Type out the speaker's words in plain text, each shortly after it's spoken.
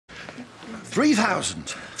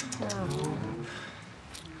3,000.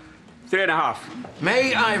 3.5.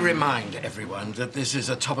 May I remind everyone that this is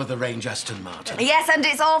a top-of-the-range Aston Martin? Yes, and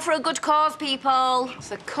it's all for a good cause, people.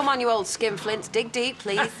 So come on, you old skinflints, dig deep,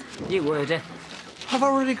 please. You would. I've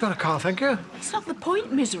already got a car, thank you. It's not the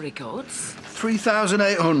point, Misericords.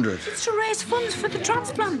 3,800. It's to raise funds for the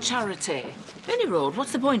transplant charity. Any road,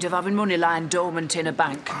 what's the point of having money lying dormant in a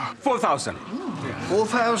bank? 4,000.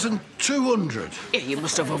 4,200. Yeah, you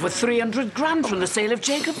must have over 300 grand from the sale of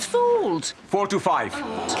Jacob's Fold. 425.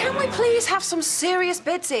 Can we please have some serious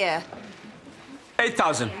bids here?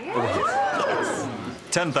 8,000.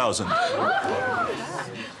 10,000.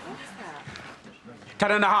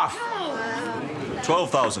 10.5.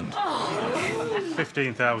 12,000.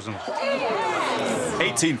 15,000.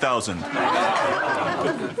 18,000.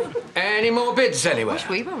 Any more bids anywhere? Wish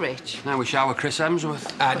we were rich. Now we shower Chris Hemsworth.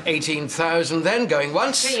 At 18,000 then, going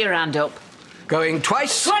once. Get your hand up. Going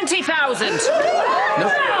twice. 20,000!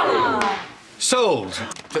 No. Sold.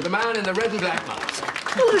 To the man in the red and black mask.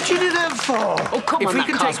 What did you do that for? Oh, come If on, we that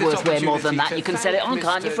can car's take this worth way more than opportunity that. to You can sell it on, thank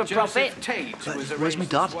can't you, for Mr. profit? Joseph Tate, who was Where's my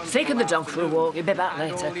arranged dad? Taking the dog for a walk. You'll be back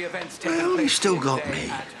later. Well, he's still got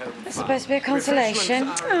me. It's supposed to be a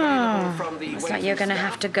consolation. Oh, looks like you're going to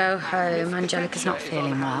have to go home. Angelica's not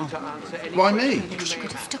feeling well. Why me? She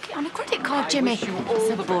could have stuck it on a credit card, Jimmy.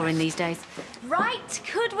 So boring these days. Right,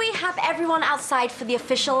 could we have everyone outside for the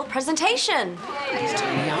official presentation? It's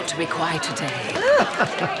turning out to be quite a day.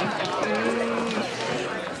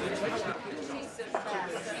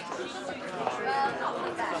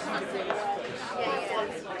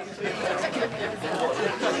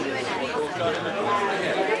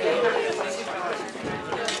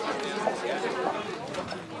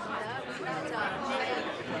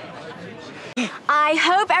 I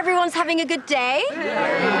hope everyone's having a good day.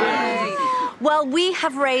 Well, we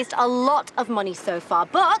have raised a lot of money so far,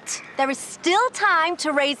 but there is still time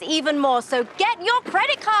to raise even more, so get your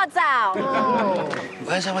credit cards out.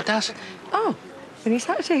 Where's our dad? Oh, when he's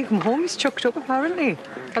had to take him home, he's chucked up, apparently.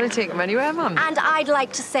 Gotta take him anywhere, Mum. And I'd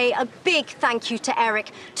like to say a big thank you to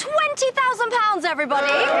Eric. £20,000, everybody.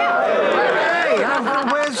 Hey,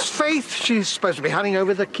 where's Faith? She's supposed to be handing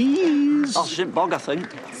over the keys. Oh, St. Bog, I think.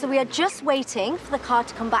 So we are just waiting for the car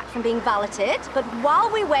to come back from being valeted. But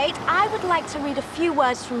while we wait, I would like to read a few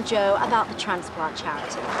words from Joe about the transplant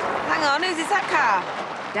charity. Hang on, whose is that car?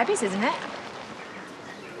 Debbie's, isn't it?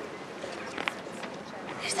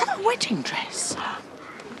 Is that a wedding dress?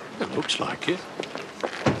 It looks like it.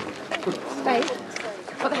 Babe,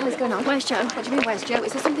 what the hell is going on? Where's Joe? What do you mean, where's Joe?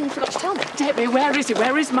 Is there something you forgot to tell me? Debbie, where is he?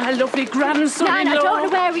 Where is my lovely grandson-in-law? No, I don't know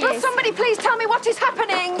where he Will is. somebody please tell me what is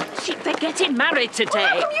happening? They're getting married today.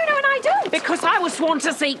 How come you know and I don't? Because I was sworn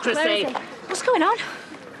to secrecy. Where is he? What's going on?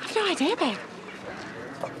 I've no idea, babe.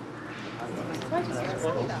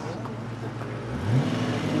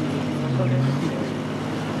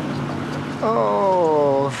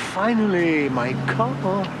 Oh, finally, my car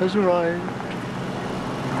has arrived.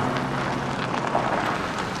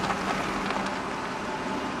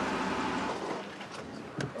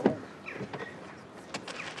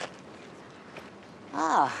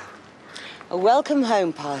 Ah, a welcome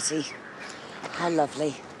home party. How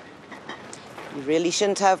lovely. You really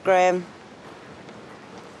shouldn't have, Graham.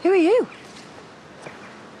 Who are you?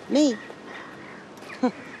 Me.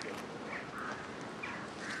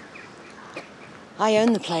 I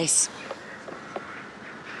own the place.